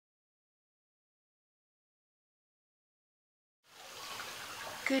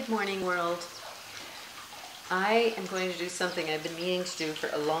Good morning, world. I am going to do something I've been meaning to do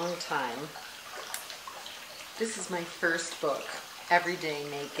for a long time. This is my first book, Everyday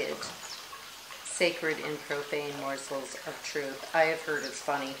Naked, Sacred and Profane Morsels of Truth. I have heard it's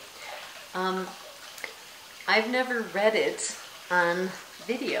funny. I've never read it on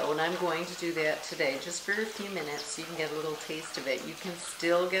video, and I'm going to do that today, just for a few minutes so you can get a little taste of it. You can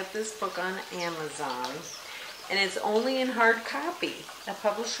still get this book on Amazon. And it's only in hard copy. A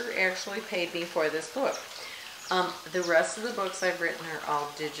publisher actually paid me for this book. The rest of the books I've written are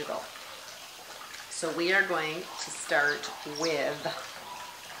all digital. So we are going to start with,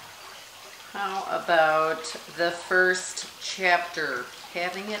 how about the first chapter?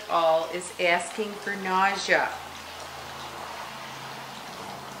 Having it all is asking for nausea.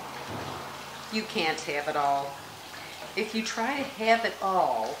 You can't have it all. If you try to have it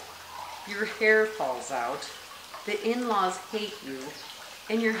all, your hair falls out. The in-laws hate you,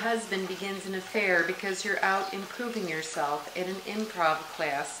 and your husband begins an affair because you're out improving yourself at an improv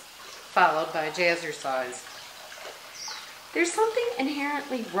class, followed by jazzercise. There's something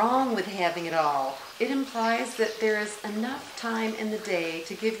inherently wrong with having it all. It implies that there is enough time in the day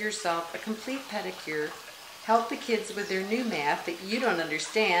to give yourself a complete pedicure, help the kids with their new math that you don't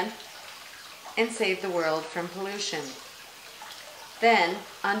understand, and save the world from pollution. Then,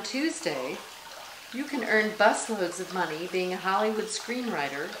 on Tuesday, you can earn busloads of money being a Hollywood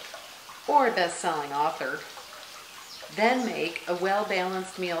screenwriter or a best-selling author, then make a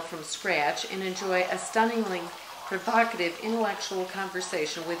well-balanced meal from scratch and enjoy a stunningly provocative intellectual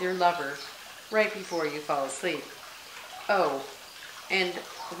conversation with your lover right before you fall asleep. Oh, and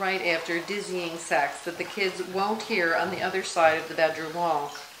right after dizzying sex that the kids won't hear on the other side of the bedroom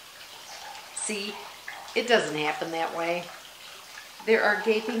wall. See, it doesn't happen that way. There are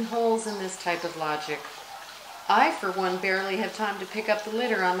gaping holes in this type of logic. I, for one, barely have time to pick up the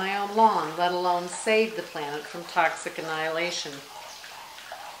litter on my own lawn, let alone save the planet from toxic annihilation.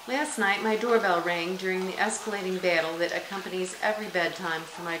 Last night, my doorbell rang during the escalating battle that accompanies every bedtime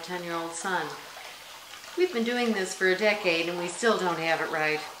for my 10-year-old son. We've been doing this for a decade, and we still don't have it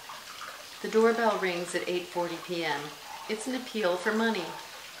right. The doorbell rings at 8:40 p.m. It's an appeal for money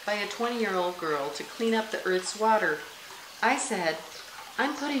by a 20-year-old girl to clean up the Earth's water. I said,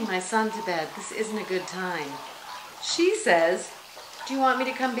 "I'm putting my son to bed. This isn't a good time." She says, "Do you want me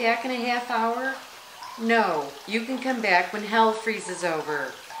to come back in a half hour?" "No, you can come back when hell freezes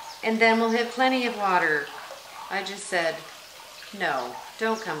over, and then we'll have plenty of water." I just said, "No,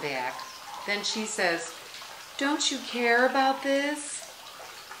 don't come back." Then she says, "Don't you care about this?"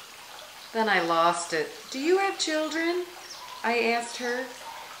 Then I lost it. "Do you have children?" I asked her.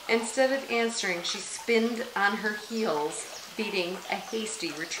 Instead of answering, she spinned on her heels, beating a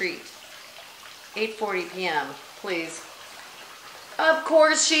hasty retreat. 8:40 p.m., please. Of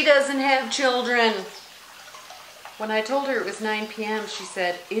course she doesn't have children. When I told her it was 9 p.m., she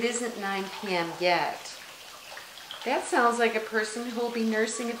said, "It isn't 9 p.m. yet." That sounds like a person who will be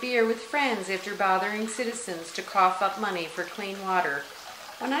nursing a beer with friends after bothering citizens to cough up money for clean water,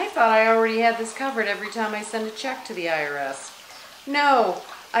 when I thought I already had this covered every time I send a check to the IRS. No,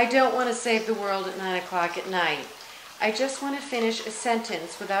 I don't want to save the world at 9 o'clock at night. I just want to finish a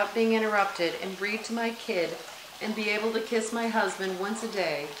sentence without being interrupted and read to my kid and be able to kiss my husband once a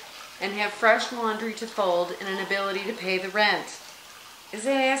day and have fresh laundry to fold and an ability to pay the rent. Is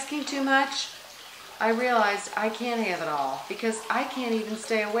that asking too much? I realized I can't have it all because I can't even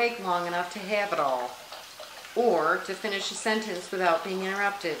stay awake long enough to have it all or to finish a sentence without being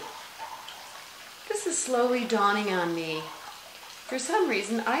interrupted. This is slowly dawning on me. For some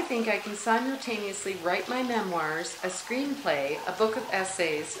reason, I think I can simultaneously write my memoirs, a screenplay, a book of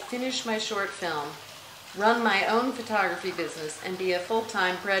essays, finish my short film, run my own photography business, and be a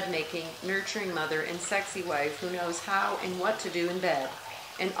full-time bread-making, nurturing mother and sexy wife who knows how and what to do in bed,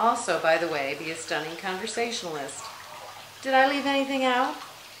 and also, by the way, be a stunning conversationalist. Did I leave anything out?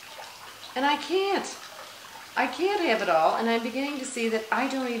 And I can't. I can't have it all, and I'm beginning to see that I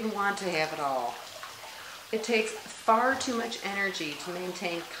don't even want to have it all. It takes far too much energy to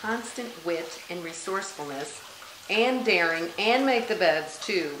maintain constant wit and resourcefulness and daring and make the beds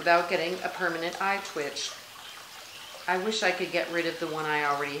too without getting a permanent eye twitch. I wish I could get rid of the one I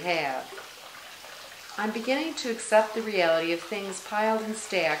already have. I'm beginning to accept the reality of things piled in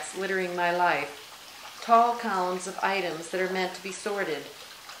stacks littering my life, tall columns of items that are meant to be sorted,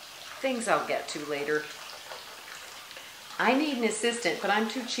 things I'll get to later. I need an assistant, but I'm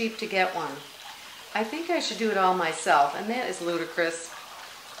too cheap to get one. I think I should do it all myself, and that is ludicrous.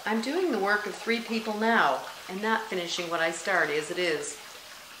 I'm doing the work of 3 people now, and not finishing what I started as it is.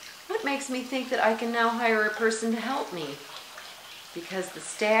 What makes me think that I can now hire a person to help me? because the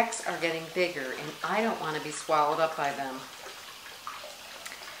stacks are getting bigger and I don't want to be swallowed up by them.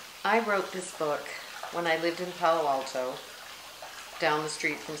 I wrote this book when I lived in Palo Alto, down the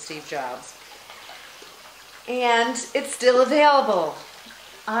street from Steve Jobs, and it's still available.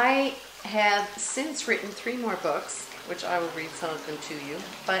 I have since written 3 more books, which I will read some of them to you,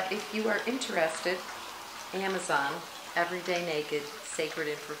 but if you are interested, Amazon, Everyday Naked, Sacred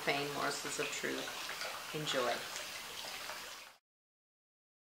and Profane Morsels of Truth. Enjoy.